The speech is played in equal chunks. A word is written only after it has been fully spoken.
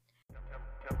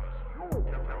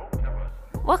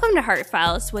Welcome to Heart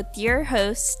Files with your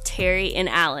hosts, Terri and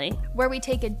Ally. Where we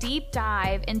take a deep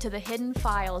dive into the hidden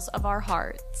files of our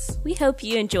hearts. We hope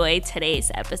you enjoy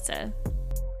today's episode.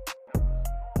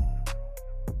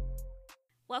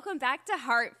 Welcome back to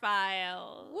Heart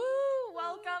Files. Woo!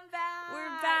 Welcome back!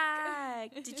 We're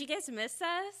back! Did you guys miss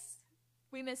us?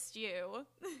 We missed you.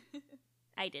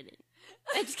 I didn't.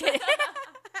 I'm just kidding.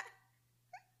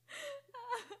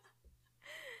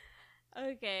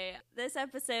 Okay, this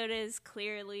episode is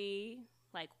clearly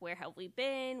like, where have we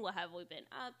been? What have we been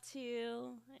up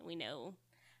to? We know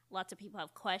lots of people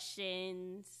have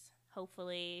questions.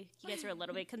 Hopefully, you guys are a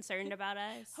little bit concerned about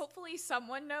us. Hopefully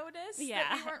someone noticed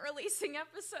that we weren't releasing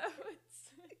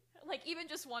episodes. Like, even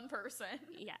just one person.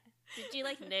 Yeah. Did you,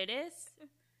 notice?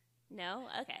 No?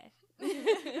 Okay.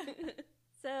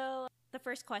 So, the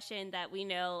first question that we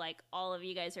know, all of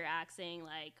you guys are asking,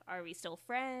 are we still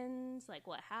friends?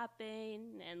 What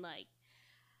happened? And,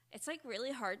 it's,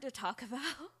 really hard to talk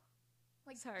about.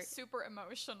 Super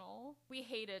emotional. We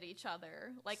hated each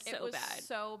other. So it was bad.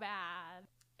 So bad.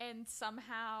 And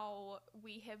somehow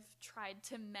we have tried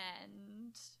to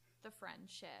mend the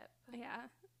friendship. Yeah.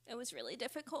 It was really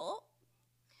difficult.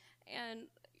 And,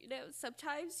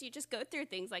 sometimes you just go through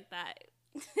things like that.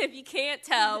 If you can't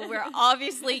tell, we're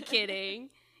obviously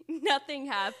kidding. Nothing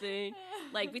happened,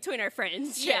 between our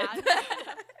friendship. Yeah,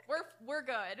 we're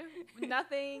good.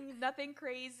 Nothing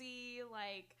crazy.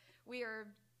 We are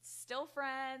still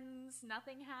friends.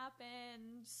 Nothing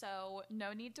happened, so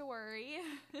no need to worry.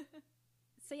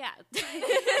 So yeah,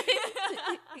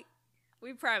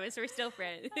 we promise we're still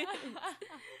friends.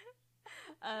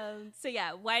 So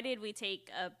yeah, why did we take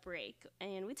a break?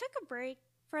 And we took a break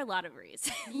for a lot of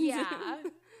reasons. Yeah,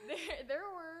 there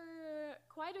were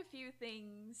quite a few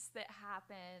things that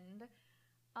happened.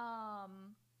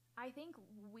 I think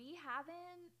we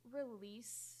haven't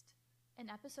released an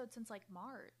episode since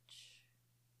March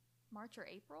or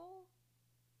April.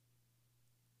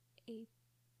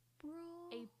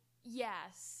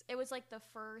 Yes, it was the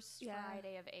first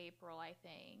Friday of April, I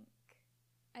think.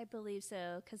 I believe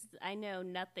so, because I know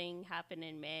nothing happened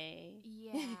in May.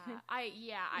 Yeah, I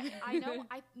know.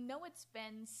 I know it's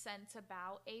been since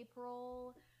about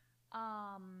April.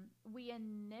 We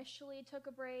initially took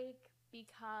a break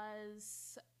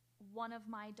because one of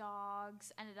my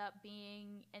dogs ended up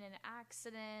being in an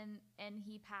accident and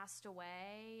he passed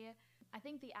away. I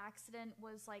think the accident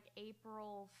was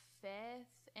April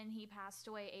 5th and he passed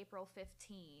away April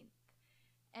 15th.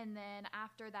 And then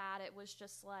after that, it was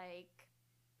just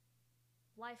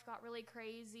life got really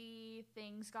crazy,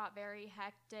 things got very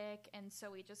hectic, and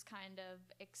so we just kind of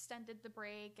extended the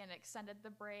break and extended the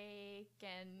break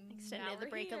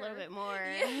a little bit more.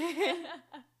 Yeah.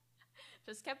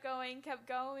 Just kept going,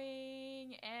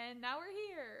 and now we're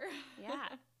here. Yeah.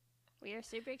 We are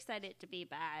super excited to be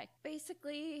back.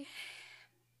 Basically,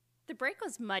 the break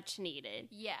was much needed.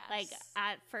 Yes.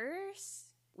 At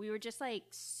first, we were just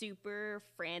super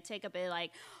frantic, a bit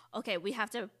okay, we have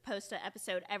to post an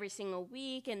episode every single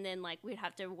week, and then we'd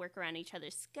have to work around each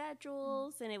other's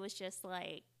schedules, and it was just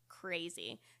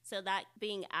crazy. So that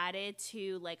being added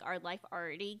to our life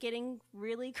already getting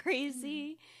really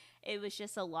crazy, it was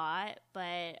just a lot.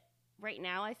 But right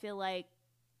now, I feel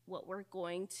what we're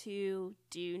going to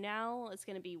do now is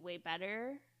going to be way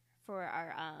better for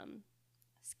our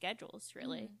schedules,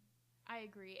 really. I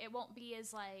agree. It won't be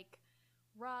as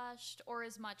rushed or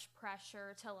as much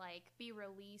pressure to be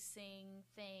releasing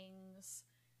things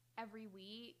every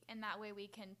week, and that way we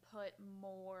can put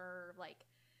more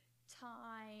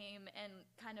time and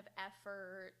kind of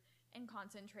effort and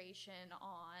concentration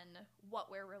on what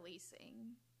we're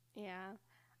releasing. Yeah.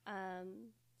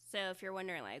 So if you're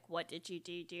wondering what did you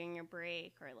do during your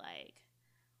break, or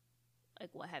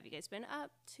what have you guys been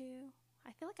up to?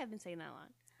 I feel I've been saying that a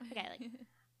lot. Okay,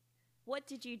 what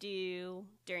did you do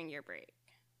during your break?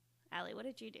 Allie, what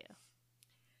did you do?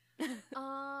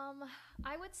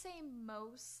 I would say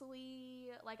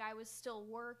mostly, I was still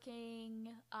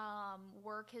working.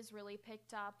 Work has really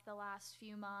picked up the last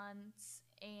few months,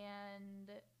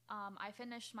 and I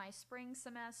finished my spring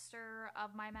semester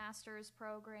of my master's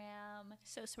program.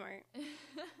 So smart.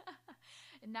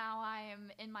 Now I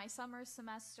am in my summer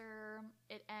semester.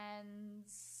 It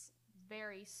ends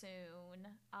very soon,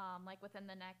 within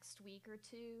the next week or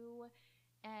two.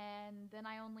 And then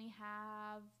I only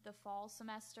have the fall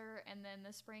semester and then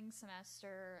the spring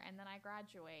semester, and then I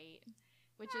graduate,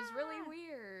 which is really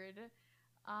weird.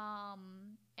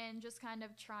 And just kind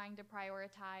of trying to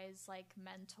prioritize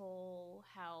mental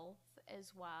health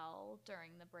as well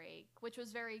during the break, which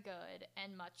was very good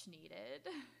and much needed.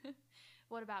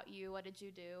 What about you? What did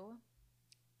you do?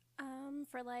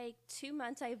 For For like 2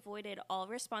 months, I avoided all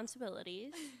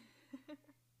responsibilities.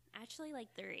 Actually, like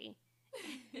 3.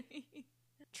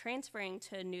 Transferring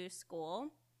to a new school.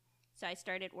 So I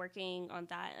started working on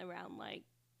that around like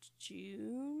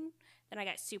June. Then I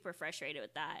got super frustrated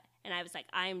with that. And I was like,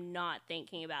 I'm not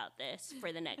thinking about this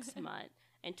for the next month.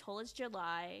 Until it's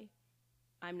July,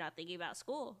 I'm not thinking about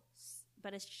school.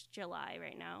 But it's July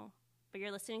right now. But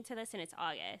you're listening to this and it's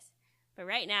August. But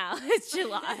right now, it's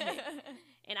July.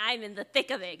 And I'm in the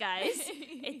thick of it, guys.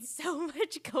 It's so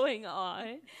much going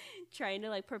on. Trying to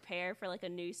like prepare for like a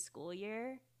new school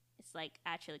year. It's like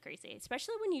actually crazy.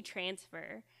 Especially when you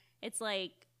transfer. It's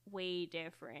like way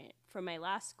different from my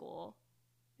last school,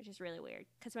 which is really weird.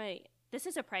 Because this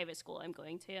is a private school I'm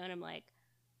going to. And I'm like,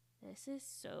 this is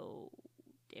so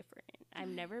different. I've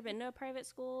never been to a private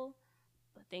school,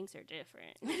 but things are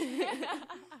different.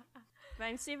 But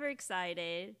I'm super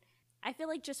excited. I feel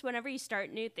like just whenever you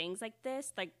start new things like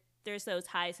this, like there's those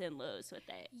highs and lows with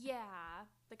it. Yeah,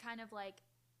 the kind of like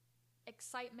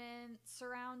excitement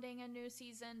surrounding a new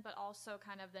season, but also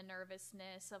kind of the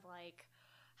nervousness of like,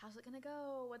 how's it gonna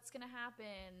go? What's gonna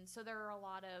happen? So there are a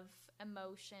lot of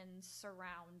emotions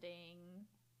surrounding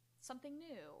something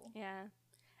new. Yeah.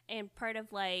 And part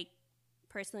of like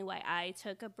personally why I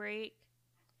took a break,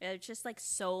 it was just like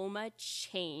so much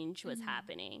change was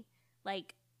happening.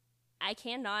 Like I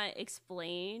cannot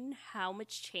explain how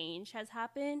much change has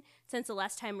happened since the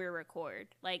last time we record.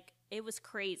 Like, it was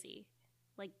crazy.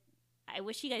 Like, I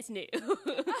wish you guys knew.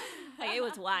 Like, it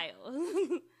was wild.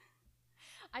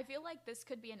 I feel like this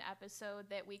could be an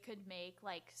episode that we could make,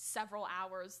 like, several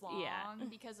hours long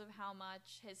because of how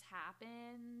much has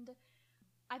happened.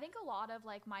 I think a lot of,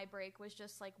 like, my break was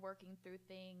just, like, working through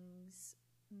things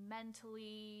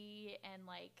mentally and,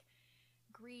 like,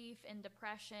 grief and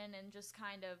depression and just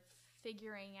kind of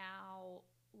figuring out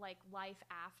like life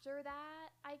after that,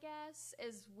 I guess,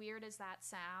 as weird as that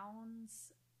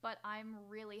sounds. But I'm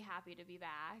really happy to be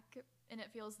back, and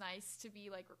it feels nice to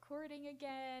be like recording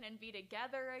again and be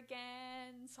together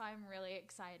again, so I'm really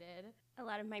excited. A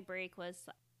lot of my break was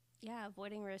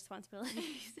avoiding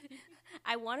responsibilities.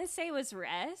 I want to say it was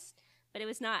rest, but it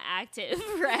was not active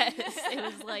rest. It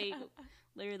was like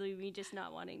literally me just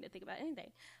not wanting to think about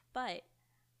anything. But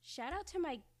shout out to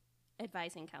my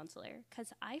advising counselor,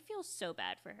 because I feel so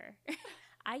bad for her.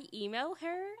 I email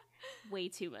her way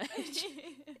too much.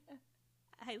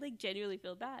 I like genuinely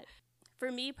feel bad.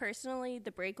 For me personally,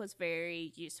 the break was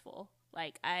very useful.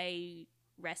 Like I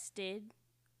rested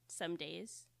some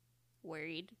days,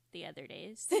 worried the other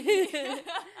days.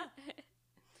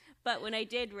 But when I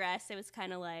did rest, it was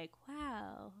kind of like,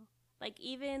 wow. Like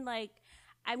even like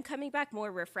I'm coming back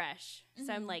more refreshed.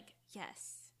 So I'm like,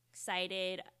 yes,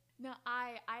 excited. No,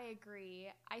 I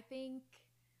agree. I think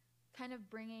kind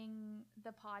of bringing the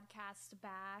podcast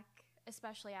back,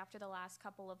 especially after the last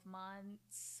couple of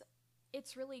months,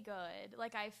 it's really good.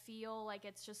 Like, I feel like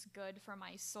it's just good for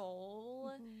my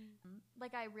soul.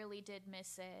 Like, I really did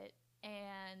miss it.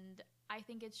 And I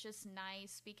think it's just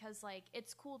nice because, like,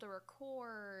 it's cool to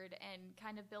record and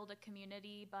kind of build a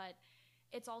community, but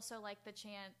it's also, like, the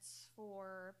chance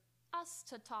for us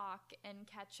to talk and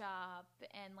catch up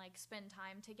and like spend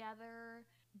time together.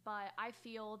 But I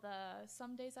feel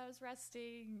some days I was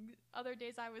resting, other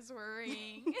days I was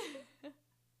worrying.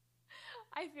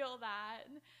 I feel that.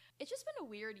 It's just been a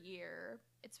weird year.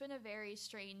 It's been a very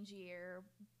strange year,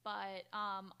 but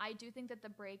I do think that the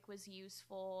break was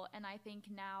useful, and I think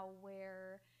now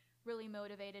we're really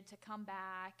motivated to come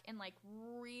back and like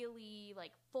really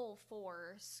like full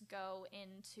force go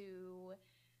into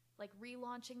like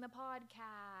relaunching the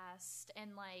podcast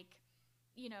and like,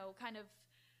 you know, kind of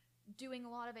doing a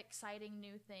lot of exciting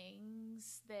new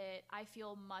things that I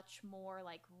feel much more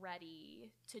like ready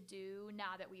to do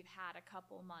now that we've had a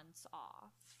couple months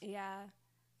off. Yeah,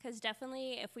 because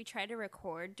definitely if we try to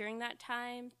record during that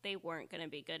time, they weren't going to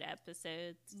be good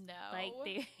episodes. No.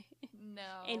 Like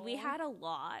no. And we had a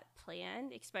lot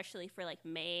planned, especially for like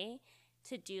May,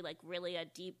 to do like really a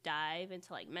deep dive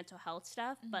into like mental health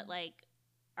stuff, but like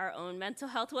our own mental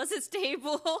health wasn't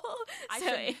stable.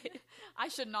 I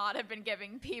should not have been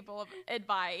giving people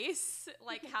advice,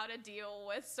 like how to deal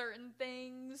with certain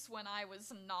things when I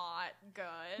was not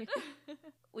good.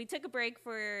 We took a break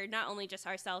for not only just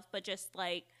ourselves, but just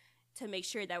like to make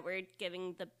sure that we're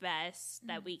giving the best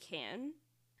that we can.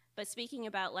 But speaking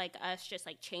about like us just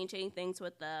like changing things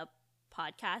with the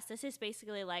podcast, this is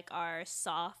basically like our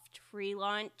soft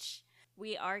relaunch.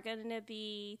 We are going to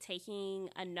be taking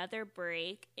another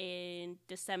break in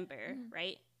December,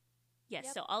 right? Yes,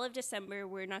 yep. So all of December,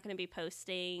 we're not going to be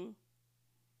posting.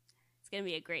 It's going to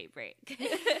be a great break.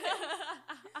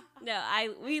 No,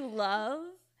 we love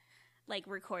like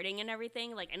recording and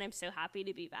everything, like, and I'm so happy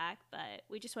to be back, but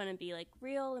we just want to be like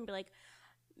real and be like,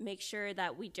 make sure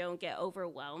that we don't get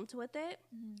overwhelmed with it.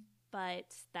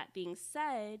 But that being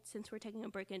said, since we're taking a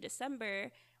break in December,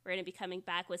 we're going to be coming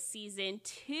back with season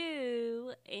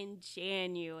 2 in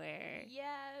January.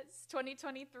 Yes,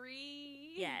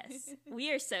 2023. Yes.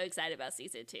 We are so excited about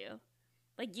season 2.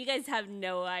 Like, you guys have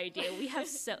no idea. We have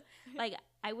so, like,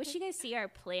 I wish you guys see our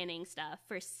planning stuff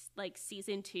for, like,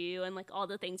 season 2 and, like, all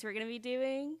the things we're going to be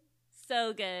doing.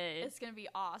 So good. It's going to be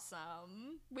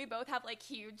awesome. We both have, like,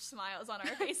 huge smiles on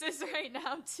our faces right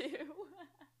now, too.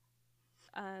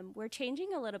 We're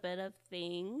changing a little bit of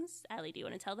things. Allie, do you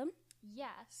want to tell them?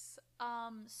 Yes.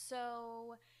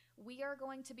 So we are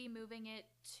going to be moving it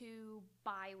to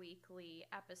bi-weekly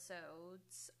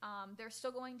episodes. They're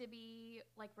still going to be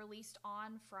like released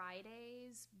on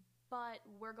Fridays, but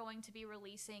we're going to be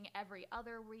releasing every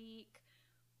other week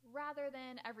rather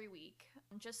than every week,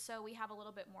 just so we have a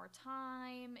little bit more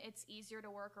time. It's easier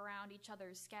to work around each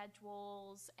other's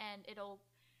schedules, and it'll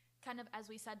kind of, as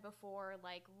we said before,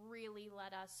 like really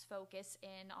let us focus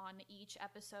in on each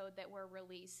episode that we're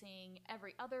releasing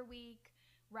every other week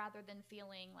rather than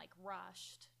feeling like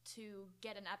rushed to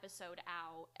get an episode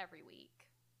out every week.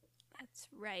 That's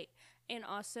right. And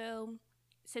also,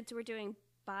 since we're doing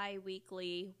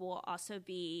bi-weekly, we'll also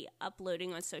be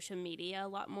uploading on social media a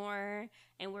lot more,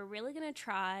 and we're really going to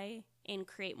try and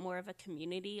create more of a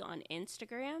community on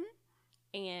Instagram,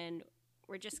 and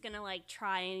we're just going to like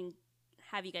try and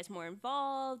have you guys more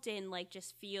involved and like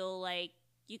just feel like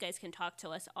you guys can talk to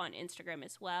us on Instagram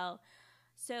as well.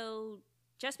 So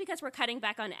just because we're cutting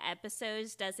back on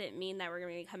episodes doesn't mean that we're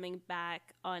going to be coming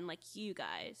back on like you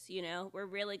guys, you know? We're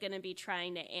really going to be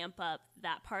trying to amp up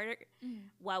that part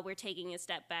while we're taking a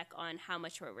step back on how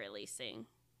much we're releasing.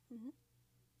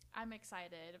 I'm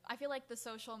excited. I feel like the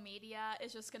social media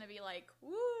is just going to be like,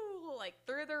 woo, like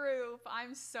through the roof.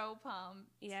 I'm so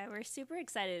pumped. Yeah, we're super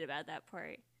excited about that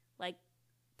part. Like,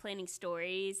 planning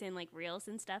stories and like reels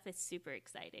and stuff is super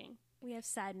exciting. We have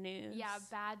sad news. Yeah,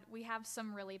 we have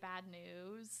some really bad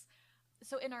news.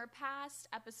 So in our past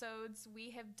episodes, we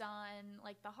have done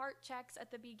like the heart checks at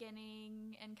the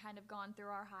beginning and kind of gone through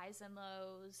our highs and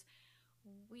lows.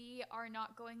 We are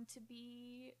not going to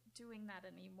be doing that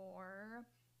anymore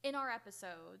in our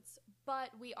episodes, but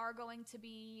we are going to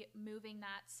be moving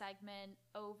that segment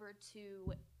over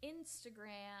to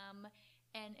Instagram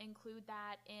and include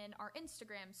that in our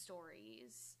Instagram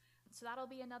stories. So that'll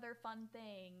be another fun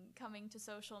thing coming to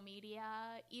social media.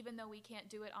 Even though we can't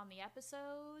do it on the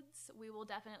episodes, we will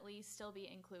definitely still be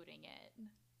including it.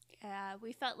 Yeah,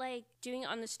 we felt like doing it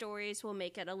on the stories will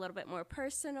make it a little bit more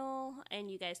personal, and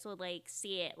you guys will like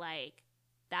see it like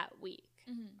that week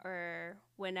or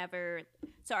whenever.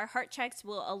 So our heart checks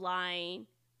will align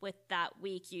with that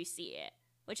week you see it,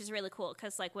 which is really cool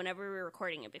because like whenever we were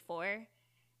recording it before,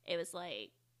 it was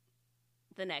like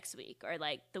the next week or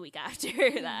like the week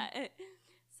after that.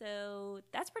 So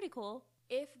that's pretty cool.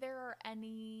 If there are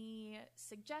any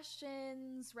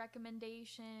suggestions,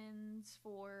 recommendations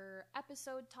for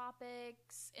episode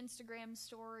topics, Instagram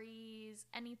stories,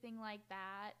 anything like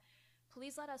that,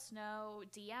 please let us know.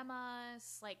 DM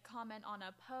us, like comment on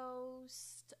a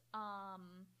post.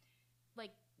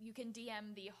 Like you can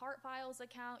DM the Heart Files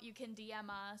account. You can DM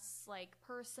us like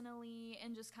personally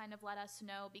and just kind of let us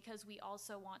know, because we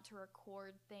also want to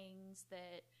record things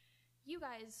that you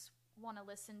guys want to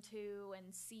listen to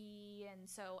and see. And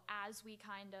so as we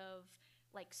kind of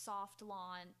like soft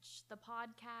launch the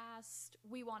podcast,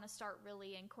 we want to start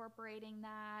really incorporating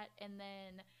that and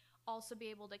then also be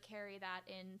able to carry that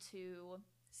into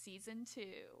season 2.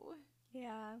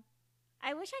 Yeah.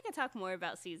 I wish I could talk more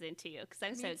about season 2 because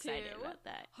I'm so excited about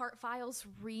that. Heart Files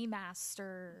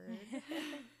Remastered.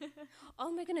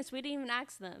 Oh my goodness, we didn't even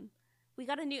ask them. We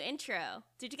got a new intro.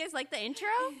 Did you guys like the intro?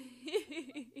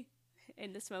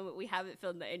 In this moment, we haven't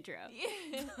filmed the intro.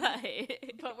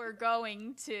 But we're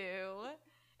going to.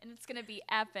 And it's going to be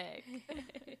epic.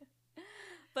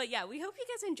 But yeah, we hope you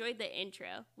guys enjoyed the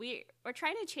intro. We're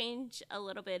trying to change a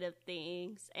little bit of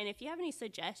things. And if you have any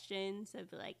suggestions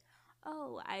of like,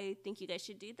 oh, I think you guys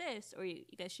should do this, or you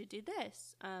guys should do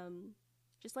this,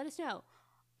 just let us know.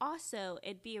 Also,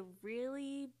 it'd be a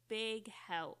really big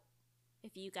help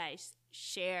if you guys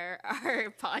share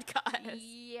our podcast.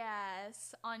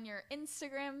 Yes, on your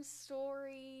Instagram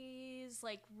stories,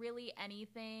 like really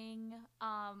anything.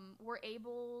 We're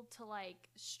able to like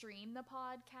stream the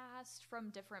podcast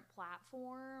from different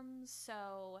platforms,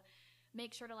 so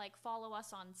make sure to like follow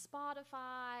us on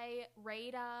Spotify,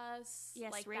 rate us.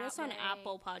 Yes, like, rate us on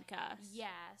Apple Podcasts.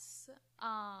 Yes.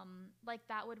 Like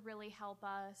that would really help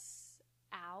us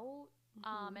out.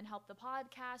 and help the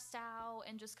podcast out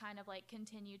and just kind of like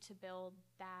continue to build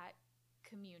that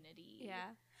community.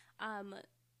 Yeah.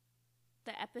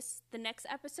 The next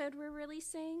episode we're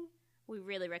releasing, we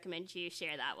really recommend you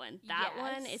share that one. That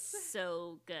one is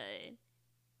so good.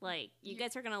 Like, you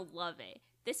guys are gonna love it.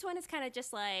 This one is kind of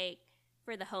just like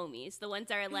for the homies. The ones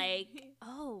that are like,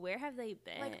 oh, where have they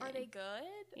been? Like, are they good?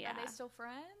 Yeah. Are they still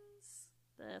friends?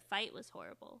 The fight was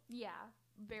horrible. Yeah,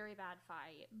 very bad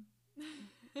fight.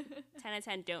 10 out of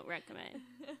 10, don't recommend.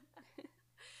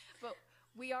 But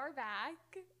we are back.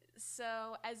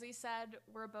 So, as we said,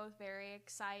 we're both very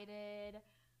excited.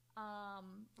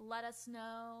 Let us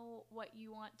know what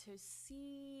you want to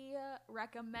see.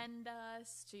 Recommend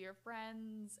us to your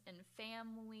friends and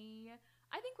family.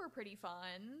 I think we're pretty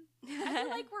fun. I feel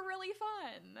like we're really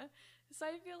fun. So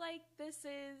I feel like this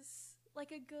is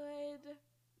like a good,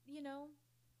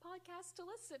 podcast to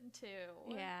listen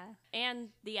to. Yeah. And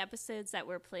the episodes that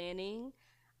we're planning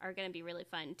are going to be really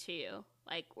fun too.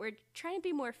 Like, we're trying to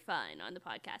be more fun on the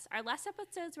podcast. Our last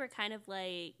episodes were kind of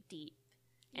like deep.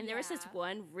 And there was this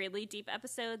one really deep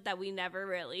episode that we never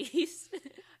released.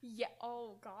 Yeah.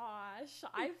 Oh, gosh.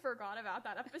 I forgot about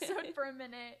that episode for a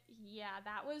minute. Yeah,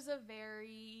 that was a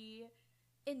very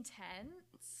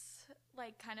intense,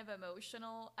 like, kind of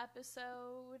emotional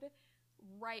episode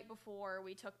right before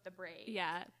we took the break.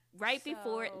 Yeah.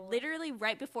 Literally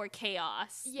right before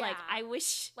chaos. Yeah. Like, I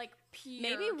wish, like, pure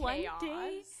maybe chaos. one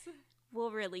day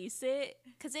we'll release it.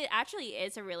 Because it actually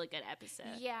is a really good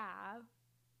episode. Yeah.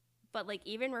 But, like,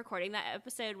 even recording that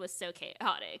episode was so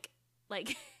chaotic.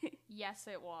 Like, yes,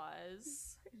 it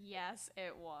was. Yes,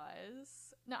 it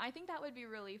was. No, I think that would be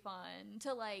really fun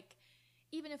to, like,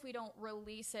 even if we don't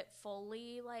release it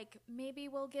fully, like, maybe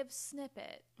we'll give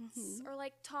snippets or,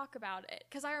 like, talk about it.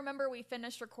 Because I remember we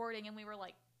finished recording and we were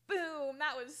like, boom,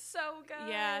 that was so good.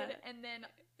 Yeah. And then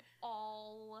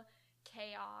all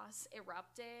chaos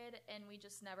erupted and we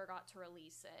just never got to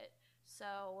release it.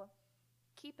 So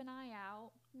keep an eye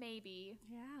out. Maybe.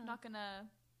 Yeah. Not gonna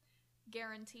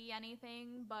guarantee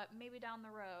anything, but maybe down the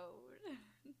road.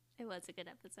 It was a good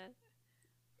episode.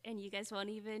 And you guys won't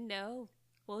even know.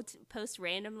 We'll post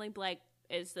randomly, like,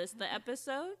 is this the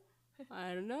episode?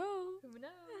 I don't know. Who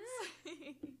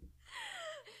knows?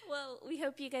 Well, we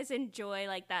hope you guys enjoy,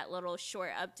 like, that little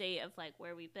short update of, like,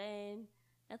 where we've been.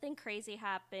 Nothing crazy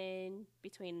happened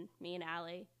between me and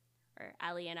Ally, or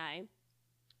Ally and I.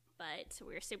 But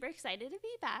we're super excited to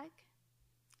be back.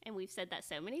 And we've said that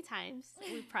so many times.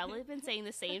 We've probably been saying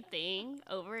the same thing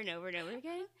over and over and over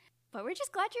again. But we're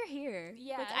just glad you're here.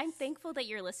 Yes. Like, I'm thankful that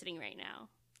you're listening right now.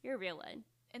 You're a real one.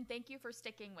 And thank you for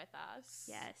sticking with us.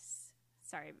 Yes.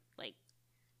 Sorry, like,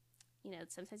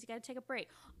 sometimes you gotta take a break.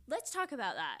 Let's talk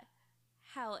about that.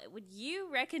 How when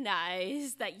you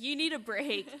recognize that you need a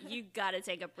break, you gotta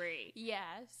take a break.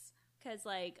 Yes. Because,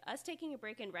 like, us taking a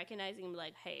break and recognizing,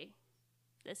 like, hey,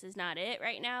 this is not it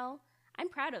right now, I'm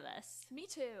proud of us. Me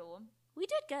too. We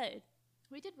did good.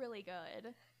 We did really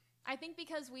good. I think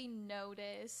because we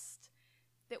noticed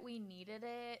that we needed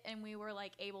it and we were,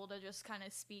 like, able to just kind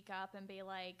of speak up and be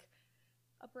like,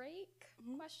 a break?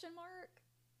 Question mark?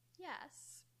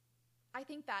 Yes. I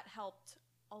think that helped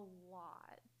a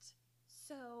lot.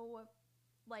 So,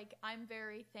 like, I'm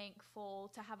very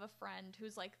thankful to have a friend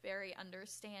who's, like, very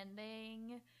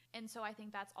understanding. And so I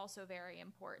think that's also very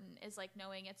important, is, like,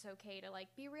 knowing it's okay to, like,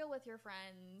 be real with your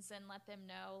friends and let them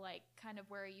know, like, kind of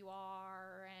where you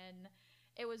are. And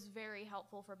it was very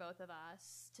helpful for both of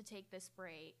us to take this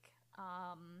break.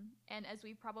 And as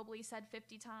we probably said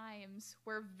 50 times,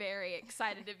 we're very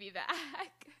excited to be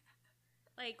back.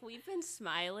 Like, we've been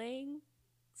smiling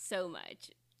so much.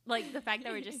 Like, the fact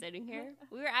that we're just sitting here.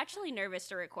 We were actually nervous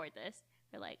to record this.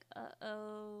 We're like,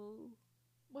 uh-oh.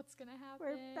 What's gonna happen?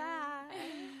 We're back.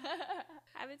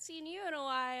 Haven't seen you in a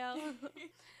while.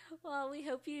 Well, we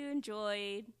hope you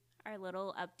enjoyed our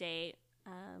little update.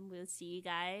 We'll see you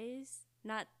guys,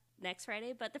 not next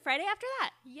Friday, but the Friday after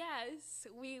that. Yes,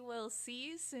 we will see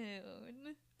you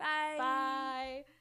soon. Bye. Bye.